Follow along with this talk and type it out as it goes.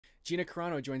Gina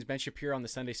Carano joins Ben Shapiro on the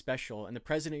Sunday Special, and the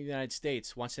President of the United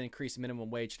States wants to increase minimum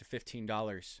wage to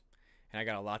 $15. And I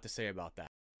got a lot to say about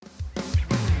that.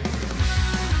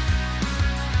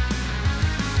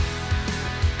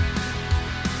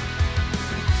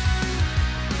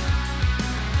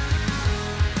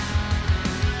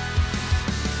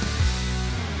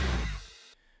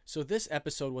 So this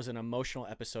episode was an emotional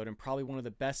episode and probably one of the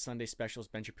best Sunday specials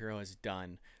Ben Shapiro has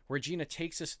done, where Gina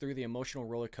takes us through the emotional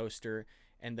roller coaster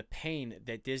and the pain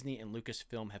that Disney and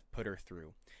Lucasfilm have put her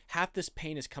through. Half this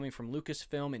pain is coming from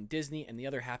Lucasfilm and Disney, and the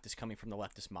other half is coming from the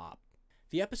leftist mob.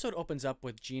 The episode opens up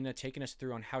with Gina taking us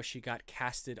through on how she got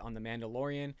casted on The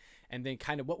Mandalorian, and then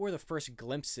kind of what were the first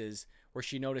glimpses where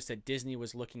she noticed that Disney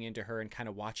was looking into her and kind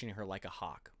of watching her like a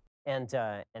hawk. And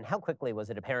how quickly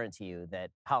was it apparent to you that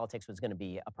politics was going to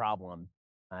be a problem,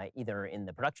 either in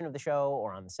the production of the show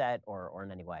or on the set or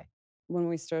in any way? When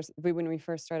we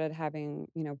first started having,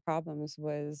 problems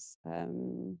was,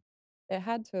 it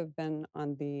had to have been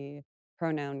on the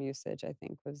pronoun usage, I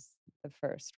think, was the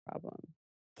first problem.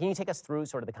 Can you take us through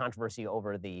sort of the controversy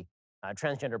over the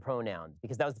transgender pronouns?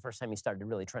 Because that was the first time you started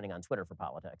really trending on Twitter for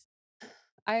politics.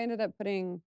 I ended up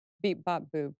putting beep bop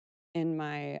boop in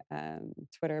my,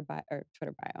 Twitter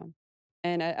bio,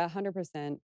 and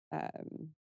 100%, um,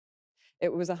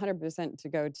 it was 100% to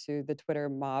go to the Twitter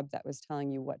mob that was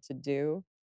telling you what to do,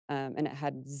 and it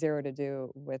had 0 to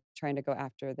do with trying to go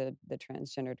after the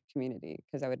transgendered community,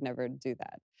 because I would never do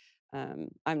that.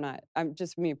 I'm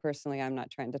just me personally, I'm not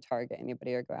trying to target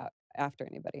anybody or go out after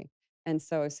anybody. And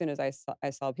so as soon as I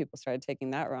saw people started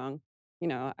taking that wrong,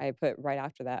 I put right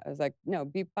after that, I was like, "No,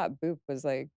 beep bop boop" was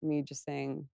like me just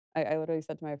saying, I literally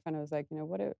said to my friend, I was like, "You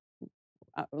know,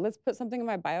 let's put something in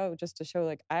my bio just to show,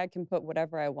 like, I can put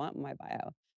whatever I want in my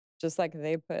bio, just like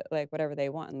they put, like, whatever they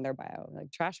want in their bio,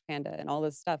 like Trash Panda and all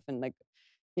this stuff." And, like,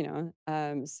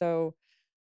 so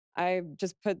I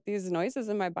just put these noises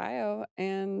in my bio,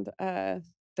 and then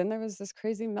there was this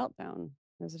crazy meltdown.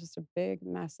 It was just a big,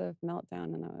 massive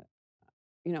meltdown,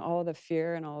 and all the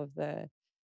fear and all of the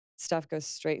stuff goes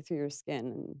straight through your skin,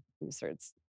 and you start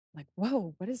like,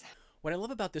 "Whoa, what is?" What I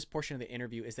love about this portion of the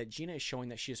interview is that Gina is showing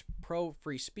that she is pro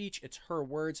free speech. It's her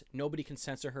words. Nobody can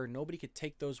censor her. Nobody could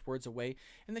take those words away.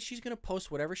 And that she's going to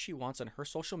post whatever she wants on her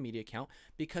social media account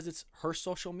because it's her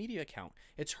social media account.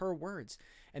 It's her words.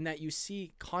 And that you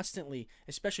see constantly,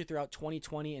 especially throughout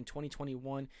 2020 and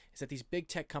 2021, is that these big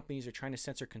tech companies are trying to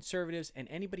censor conservatives and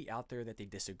anybody out there that they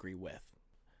disagree with.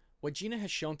 What Gina has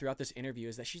shown throughout this interview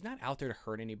is that she's not out there to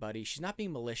hurt anybody. She's not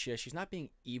being malicious. She's not being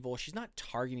evil. She's not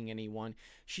targeting anyone.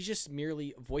 She's just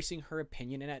merely voicing her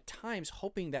opinion and at times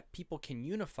hoping that people can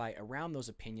unify around those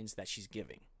opinions that she's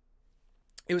giving.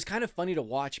 It was kind of funny to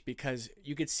watch because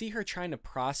you could see her trying to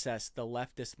process the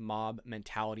leftist mob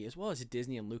mentality as well as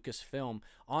Disney and Lucasfilm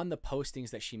on the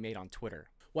postings that she made on Twitter.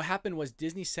 What happened was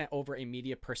Disney sent over a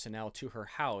media personnel to her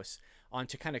house on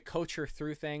to kind of coach her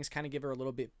through things, kind of give her a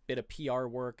little bit of PR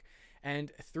work.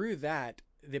 And through that,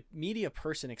 the media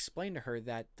person explained to her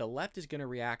that the left is going to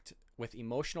react with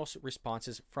emotional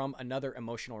responses from another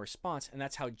emotional response. And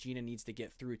that's how Gina needs to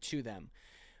get through to them.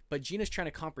 But Gina's trying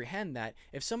to comprehend that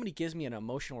if somebody gives me an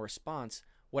emotional response,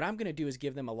 what I'm going to do is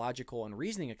give them a logical and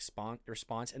reasoning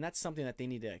response. And that's something that they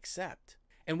need to accept.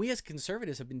 And we as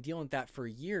conservatives have been dealing with that for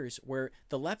years, where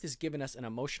the left has given us an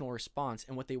emotional response,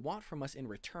 and what they want from us in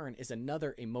return is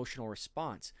another emotional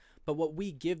response. But what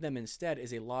we give them instead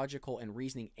is a logical and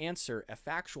reasoning answer, a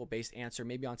factual-based answer,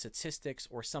 maybe on statistics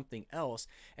or something else,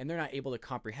 and they're not able to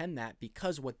comprehend that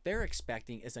because what they're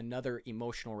expecting is another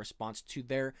emotional response to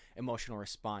their emotional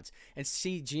response. And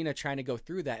see Gina trying to go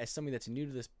through that as somebody that's new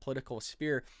to this political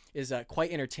sphere is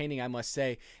quite entertaining, I must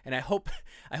say. And I hope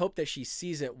that she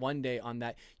sees it one day on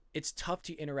that. It's tough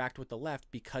to interact with the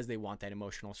left because they want that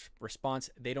emotional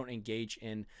response. They don't engage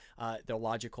in the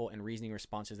logical and reasoning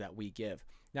responses that we give.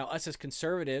 Now, us as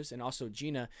conservatives and also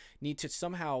Gina need to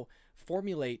somehow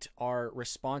formulate our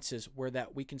responses where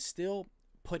that we can still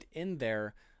put in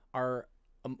there our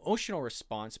emotional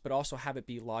response, but also have it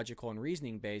be logical and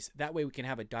reasoning based. That way we can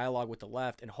have a dialogue with the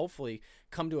left and hopefully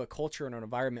come to a culture and an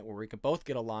environment where we can both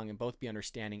get along and both be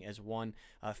understanding as one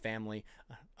family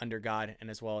under God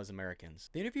and as well as Americans.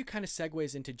 The interview kind of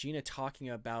segues into Gina talking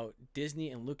about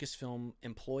Disney and Lucasfilm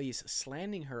employees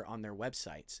slandering her on their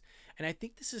websites. And I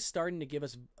think this is starting to give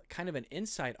us kind of an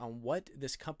insight on what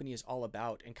this company is all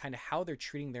about and kind of how they're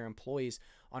treating their employees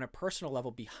on a personal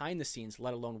level behind the scenes,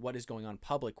 let alone what is going on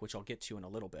public, which I'll get to in a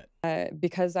little bit.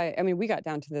 Because I mean, we got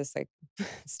down to this, like,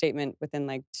 statement within,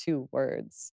 like, 2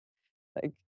 words,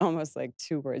 like, almost, like,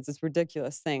 2 words, this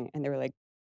ridiculous thing, and they were like,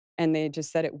 and they just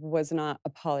said it was not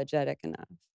apologetic enough.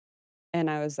 And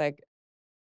I was like,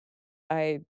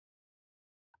 I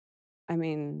I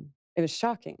mean, it was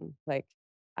shocking. Like,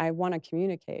 I want to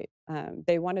communicate.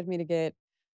 They wanted me to get,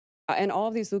 and all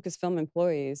of these Lucasfilm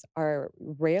employees are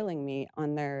railing me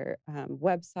on their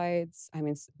websites. I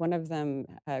mean, one of them,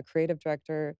 creative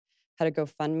director, had a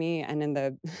GoFundMe, and in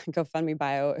the GoFundMe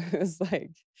bio, it was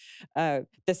like,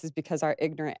 "This is because our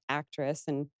ignorant actress,"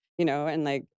 and and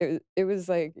like it was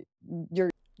like you're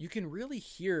You can really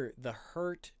hear the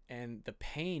hurt and the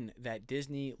pain that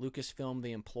Disney, Lucasfilm,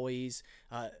 the employees,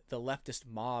 the leftist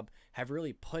mob have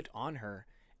really put on her,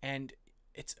 and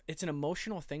it's an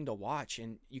emotional thing to watch,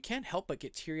 and you can't help but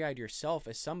get teary-eyed yourself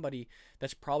as somebody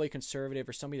that's probably conservative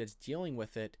or somebody that's dealing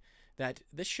with it. That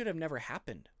this should have never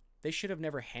happened. They should have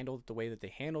never handled it the way that they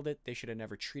handled it. They should have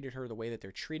never treated her the way that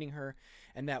they're treating her,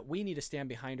 and that we need to stand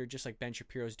behind her just like Ben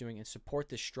Shapiro is doing and support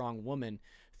this strong woman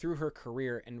through her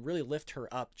career and really lift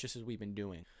her up just as we've been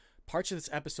doing. Parts of this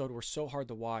episode were so hard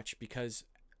to watch because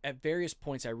at various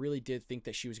points I really did think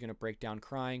that she was going to break down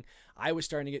crying. I was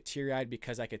starting to get teary-eyed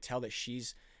because I could tell that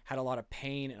she's had a lot of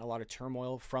pain and a lot of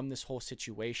turmoil from this whole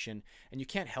situation, and you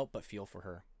can't help but feel for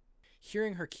her.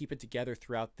 Hearing her keep it together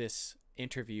throughout this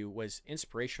interview was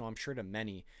inspirational, I'm sure, to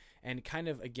many, and kind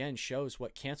of again shows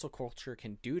what cancel culture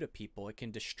can do to people. It can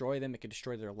destroy them, it can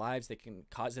destroy their lives, they can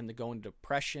cause them to go into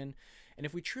depression. And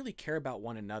if we truly care about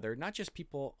one another, not just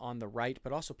people on the right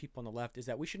but also people on the left, is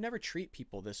that we should never treat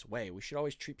people this way. We should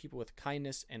always treat people with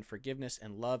kindness and forgiveness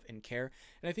and love and care.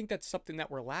 And I think that's something that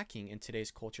we're lacking in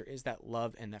today's culture, is that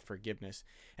love and that forgiveness.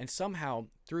 And somehow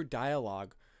through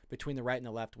dialogue between the right and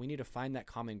the left, we need to find that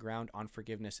common ground on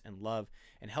forgiveness and love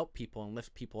and help people and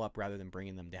lift people up rather than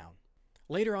bringing them down.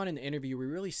 Later on in the interview, we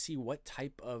really see what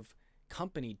type of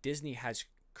company Disney has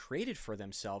created for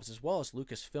themselves, as well as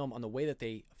Lucasfilm, on the way that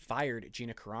they fired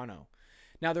Gina Carano.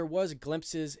 Now, there was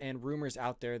glimpses and rumors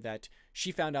out there that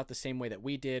she found out the same way that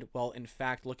we did. Well, in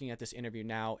fact, looking at this interview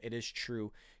now, it is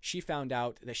true. She found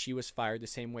out that she was fired the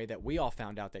same way that we all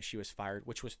found out that she was fired,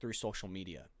 which was through social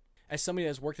media. As somebody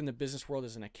that's worked in the business world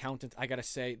as an accountant, I gotta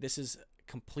say this is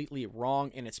completely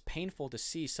wrong, and it's painful to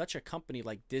see such a company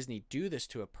like Disney do this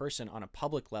to a person on a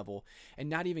public level and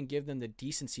not even give them the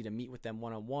decency to meet with them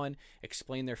one-on-one,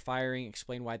 explain their firing,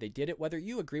 explain why they did it, whether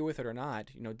you agree with it or not.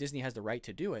 Disney has the right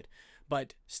to do it,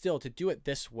 but still, to do it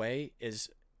this way is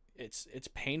it's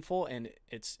painful, and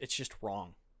it's just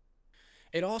wrong.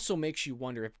 It also makes you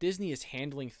wonder if Disney is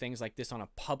handling things like this on a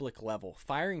public level,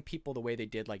 firing people the way they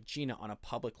did, like Gina, on a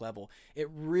public level. It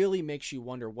really makes you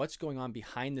wonder what's going on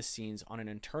behind the scenes on an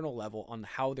internal level on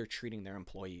how they're treating their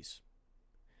employees.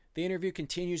 The interview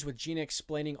continues with Gina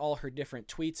explaining all her different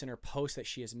tweets and her posts that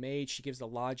she has made. She gives the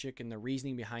logic and the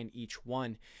reasoning behind each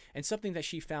one. And something that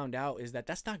she found out is that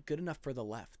that's not good enough for the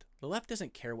left. The left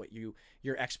doesn't care what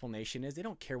your explanation is. They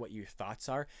don't care what your thoughts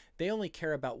are. They only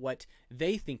care about what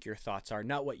they think your thoughts are,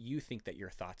 not what you think that your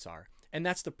thoughts are. And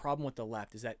that's the problem with the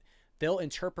left, is that they'll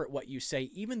interpret what you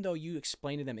say, even though you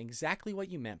explain to them exactly what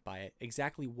you meant by it,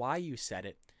 exactly why you said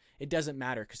it. It doesn't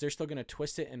matter, because they're still going to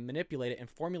twist it and manipulate it and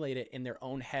formulate it in their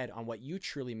own head on what you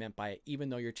truly meant by it,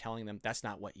 even though you're telling them that's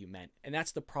not what you meant. And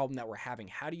that's the problem that we're having.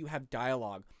 How do you have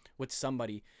dialogue with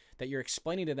somebody that you're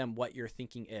explaining to them what your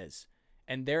thinking is,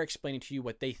 and they're explaining to you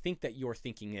what they think that your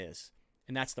thinking is?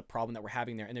 And that's the problem that we're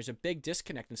having there. And there's a big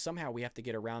disconnect, and somehow we have to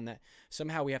get around that.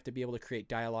 Somehow we have to be able to create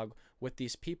dialogue with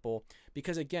these people,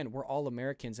 because again, we're all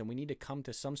Americans, and we need to come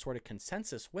to some sort of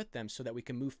consensus with them so that we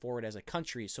can move forward as a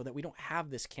country, so that we don't have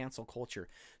this cancel culture,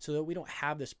 so that we don't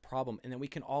have this problem, and that we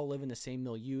can all live in the same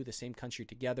milieu, the same country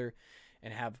together,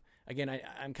 and have, again,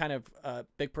 I'm kind of a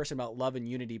big person about love and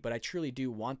unity, but I truly do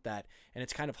want that. And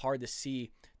it's kind of hard to see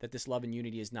that this love and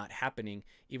unity is not happening,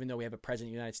 even though we have a president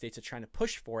of the United States that's trying to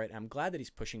push for it. And I'm glad that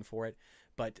he's pushing for it,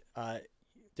 but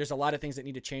there's a lot of things that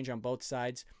need to change on both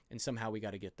sides, and somehow we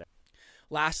got to get there.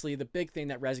 Lastly, the big thing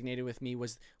that resonated with me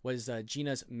was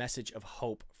Gina's message of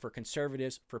hope for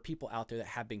conservatives, for people out there that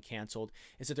have been canceled,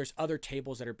 is that there's other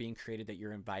tables that are being created that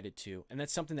you're invited to. And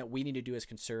that's something that we need to do as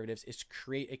conservatives, is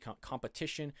create a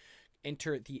competition,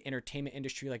 enter the entertainment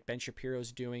industry like Ben Shapiro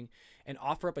is doing, and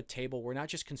offer up a table where not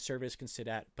just conservatives can sit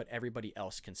at, but everybody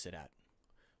else can sit at.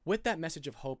 With that message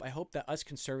of hope, I hope that us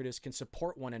conservatives can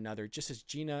support one another, just as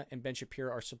Gina and Ben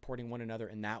Shapiro are supporting one another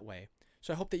in that way.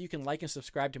 So I hope that you can like and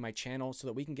subscribe to my channel so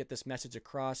that we can get this message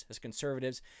across as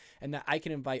conservatives, and that I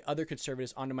can invite other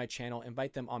conservatives onto my channel,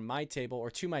 invite them on my table or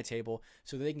to my table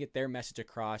so that they can get their message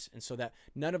across, and so that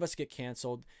none of us get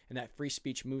canceled and that free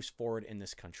speech moves forward in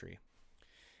this country.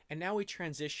 And now we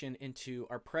transition into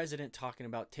our president talking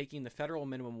about taking the federal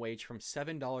minimum wage from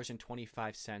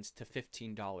 $7.25 to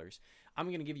 $15. I'm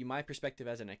going to give you my perspective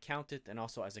as an accountant and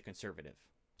also as a conservative.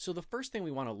 So the first thing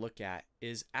we want to look at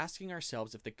is asking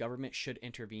ourselves if the government should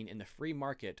intervene in the free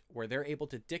market where they're able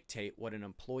to dictate what an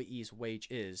employee's wage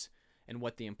is and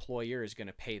what the employer is going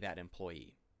to pay that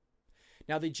employee.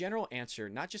 Now, the general answer,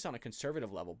 not just on a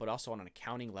conservative level, but also on an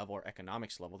accounting level or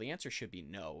economics level, the answer should be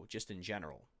no, just in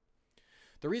general.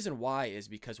 The reason why is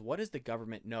because what does the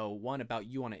government know, one, about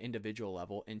you on an individual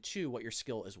level, and two, what your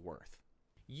skill is worth?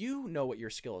 You know what your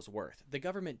skill is worth. The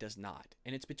government does not.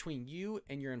 And it's between you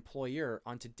and your employer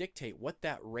on to dictate what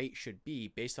that rate should be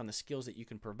based on the skills that you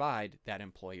can provide that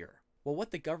employer. Well,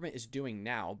 what the government is doing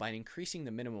now by increasing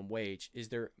the minimum wage is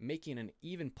they're making an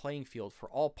even playing field for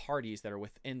all parties that are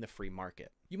within the free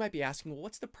market. You might be asking, well,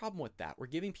 what's the problem with that? We're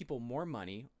giving people more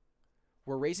money,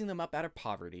 we're raising them up out of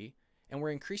poverty, and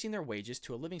we're increasing their wages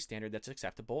to a living standard that's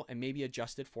acceptable and maybe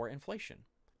adjusted for inflation.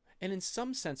 And in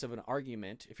some sense of an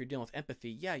argument, if you're dealing with empathy,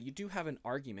 yeah, you do have an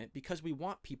argument because we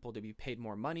want people to be paid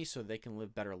more money so they can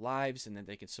live better lives and then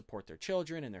they can support their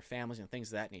children and their families and things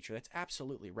of that nature. That's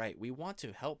absolutely right. We want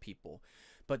to help people,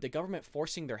 but the government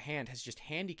forcing their hand has just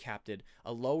handicapped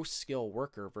a low skill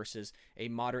worker versus a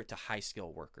moderate to high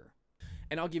skill worker.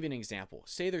 And I'll give you an example.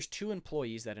 Say there's two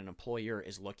employees that an employer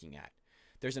is looking at.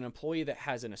 There's an employee that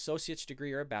has an associate's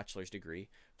degree or a bachelor's degree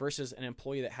versus an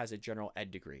employee that has a general ed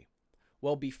degree.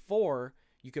 Well, before,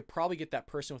 you could probably get that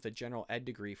person with a general ed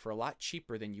degree for a lot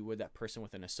cheaper than you would that person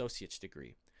with an associate's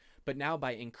degree. But now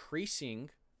by increasing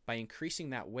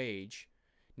that wage,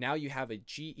 now you have a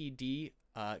GED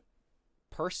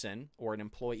person or an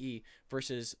employee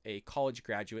versus a college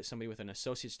graduate, somebody with an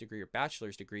associate's degree or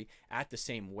bachelor's degree at the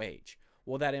same wage.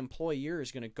 Well, that employer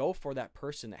is going to go for that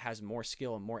person that has more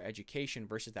skill and more education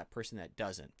versus that person that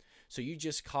doesn't. So you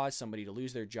just caused somebody to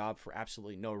lose their job for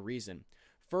absolutely no reason.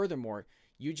 Furthermore,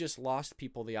 you just lost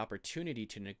people the opportunity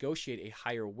to negotiate a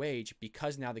higher wage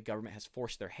because now the government has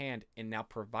forced their hand and now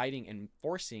providing and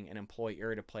forcing an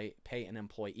employer to pay an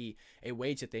employee a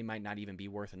wage that they might not even be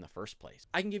worth in the first place.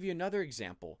 I can give you another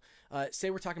example. Say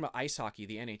we're talking about ice hockey,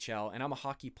 the NHL, and I'm a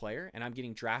hockey player and I'm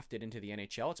getting drafted into the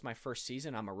NHL. It's my first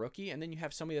season. I'm a rookie. And then you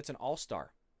have somebody that's an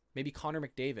all-star, maybe Connor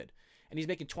McDavid, and he's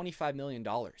making $25 million.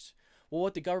 Well,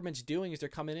 what the government's doing is they're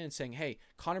coming in and saying, hey,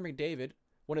 Connor McDavid,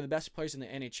 one of the best players in the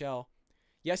NHL,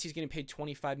 yes, he's getting paid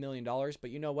 $25 million,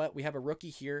 but you know what? We have a rookie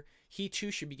here. He too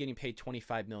should be getting paid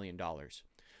 $25 million.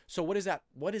 So what is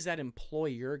that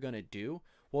employer going to do?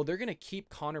 Well, they're going to keep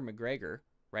Conor McGregor,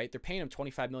 right? They're paying him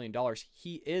 $25 million.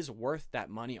 He is worth that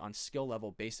money on skill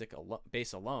level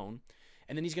base alone.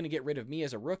 And then he's going to get rid of me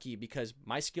as a rookie because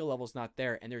my skill level is not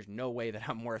there and there's no way that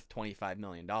I'm worth $25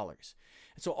 million. And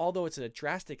so although it's a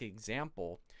drastic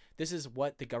example, this is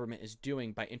what the government is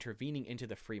doing by intervening into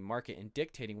the free market and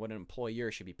dictating what an employer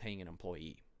should be paying an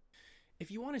employee. If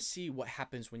you want to see what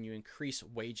happens when you increase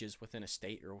wages within a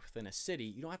state or within a city,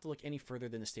 you don't have to look any further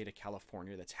than the state of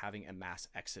California that's having a mass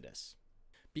exodus.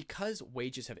 Because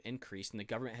wages have increased and the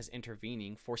government has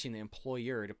intervening, forcing the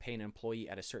employer to pay an employee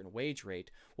at a certain wage rate,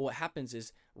 well, what happens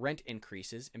is rent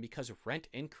increases, and because rent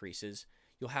increases,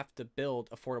 you'll have to build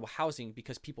affordable housing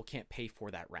because people can't pay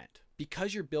for that rent.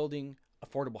 Because you're building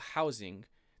affordable housing,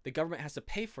 the government has to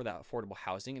pay for that affordable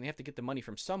housing and they have to get the money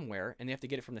from somewhere and they have to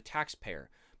get it from the taxpayer.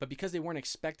 But because they weren't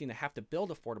expecting to have to build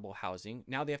affordable housing,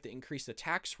 now they have to increase the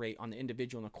tax rate on the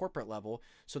individual and the corporate level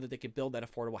so that they could build that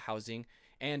affordable housing.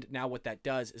 And now what that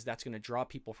does is that's going to draw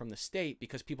people from the state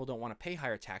because people don't want to pay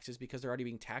higher taxes because they're already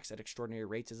being taxed at extraordinary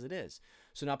rates as it is.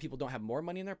 So now people don't have more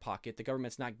money in their pocket. The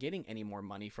government's not getting any more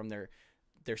money from their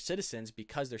citizens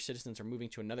because their citizens are moving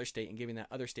to another state and giving that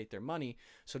other state their money.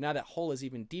 So now that hole is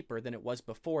even deeper than it was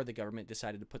before the government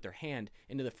decided to put their hand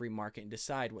into the free market and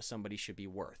decide what somebody should be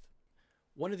worth.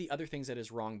 One of the other things that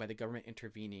is wrong by the government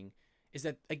intervening is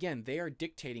that, again, they are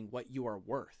dictating what you are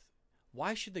worth.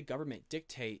 Why should the government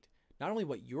dictate not only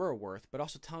what you're worth, but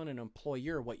also telling an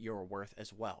employer what you're worth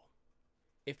as well?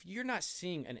 If you're not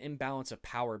seeing an imbalance of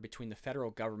power between the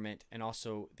federal government and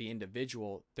also the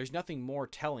individual, there's nothing more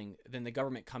telling than the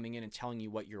government coming in and telling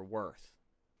you what you're worth.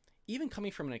 Even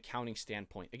coming from an accounting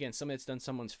standpoint, again, somebody that's done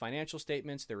someone's financial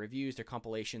statements, their reviews, their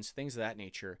compilations, things of that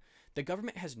nature, the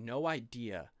government has no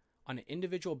idea on an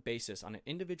individual basis, on an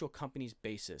individual company's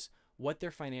basis, what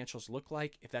their financials look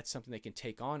like, if that's something they can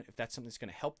take on, if that's something that's going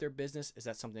to help their business, is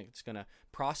that something that's going to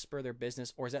prosper their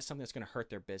business, or is that something that's going to hurt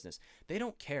their business? They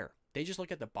don't care. They just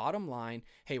look at the bottom line.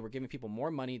 Hey, we're giving people more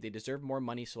money. They deserve more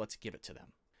money, so let's give it to them.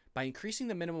 By increasing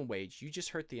the minimum wage, you just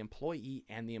hurt the employee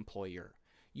and the employer.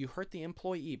 You hurt the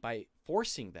employee by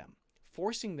forcing them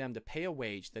to pay a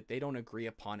wage that they don't agree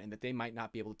upon and that they might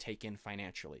not be able to take in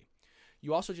financially.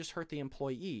 You also just hurt the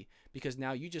employee because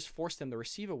now you just forced them to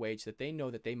receive a wage that they know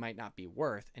that they might not be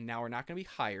worth and now are not going to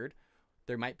be hired.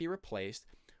 They might be replaced.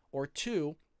 Or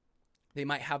two, they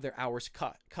might have their hours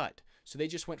cut. So they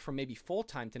just went from maybe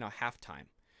full-time to now half-time.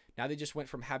 Now they just went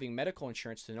from having medical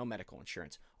insurance to no medical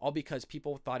insurance, all because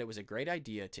people thought it was a great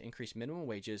idea to increase minimum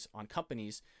wages on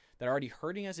companies that are already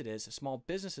hurting as it is, small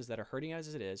businesses that are hurting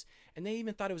as it is, and they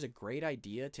even thought it was a great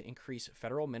idea to increase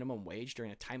federal minimum wage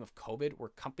during a time of COVID where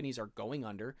companies are going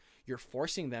under. You're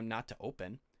forcing them not to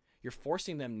open. You're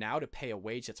forcing them now to pay a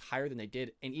wage that's higher than they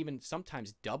did, and even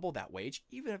sometimes double that wage,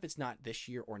 even if it's not this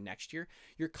year or next year.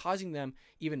 You're causing them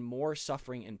even more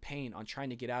suffering and pain on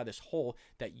trying to get out of this hole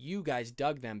that you guys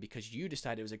dug them because you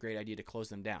decided it was a great idea to close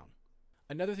them down.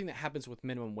 Another thing that happens with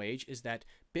minimum wage is that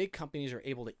big companies are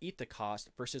able to eat the cost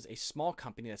versus a small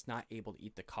company that's not able to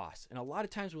eat the cost. And a lot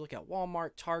of times we look at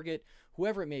Walmart, Target,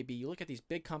 whoever it may be, you look at these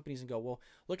big companies and go, well,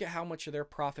 look at how much of their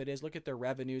profit is, look at their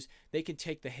revenues. They can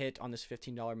take the hit on this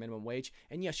 $15 minimum wage.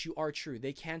 And yes, you are true.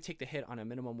 They can take the hit on a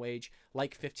minimum wage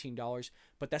like $15,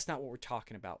 but that's not what we're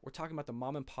talking about. We're talking about the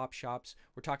mom and pop shops.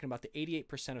 We're talking about the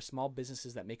 88% of small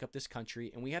businesses that make up this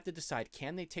country. And we have to decide,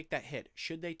 can they take that hit?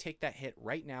 Should they take that hit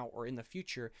right now or in the future?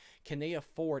 Can they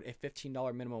afford a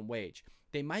 $15 minimum wage?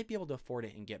 They might be able to afford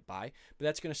it and get by, but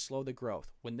that's going to slow the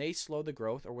growth. When they slow the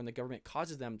growth, or when the government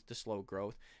causes them to slow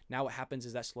growth, now what happens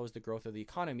is that slows the growth of the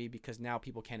economy because now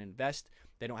people can't invest.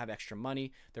 They don't have extra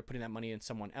money. They're putting that money in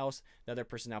someone else. The other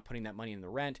person now putting that money in the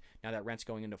rent. Now that rent's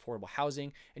going into affordable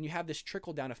housing. And you have this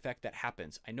trickle-down effect that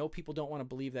happens. I know people don't want to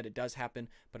believe that it does happen,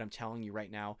 but I'm telling you right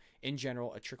now, in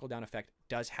general, a trickle-down effect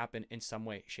does happen in some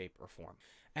way, shape, or form.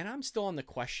 And I'm still on the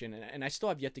question, and I still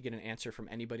have yet to get an answer from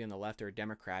anybody on the left or a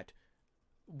Democrat.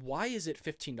 Why is it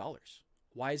 $15?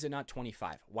 Why is it not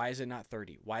 $25? Why is it not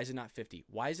 $30? Why is it not $50?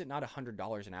 Why is it not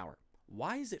 $100 an hour?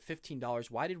 Why is it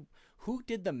 $15? Who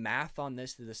did the math on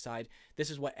this to decide this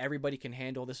is what everybody can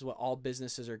handle? This is what all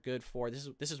businesses are good for.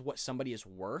 This is what somebody is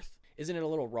worth. Isn't it a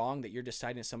little wrong that you're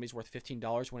deciding that somebody's worth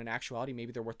 $15 when in actuality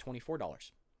maybe they're worth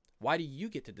 $24? Why do you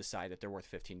get to decide that they're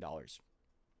worth $15?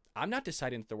 I'm not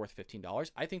deciding that they're worth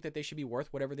 $15. I think that they should be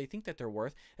worth whatever they think that they're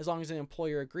worth, as long as an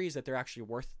employer agrees that they're actually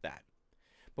worth that.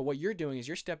 But what you're doing is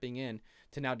you're stepping in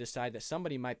to now decide that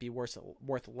somebody might be worth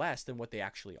less than what they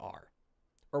actually are,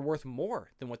 or worth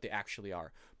more than what they actually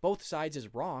are. Both sides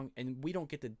is wrong, and we don't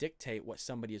get to dictate what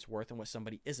somebody is worth and what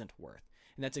somebody isn't worth.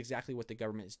 And that's exactly what the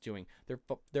government is doing.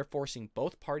 They're forcing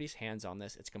both parties' hands on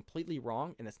this. It's completely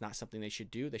wrong, and it's not something they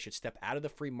should do. They should step out of the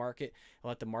free market and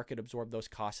let the market absorb those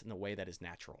costs in the way that is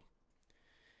natural.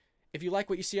 If you like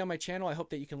what you see on my channel, I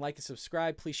hope that you can like and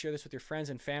subscribe. Please share this with your friends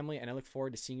and family, and I look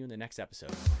forward to seeing you in the next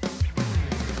episode.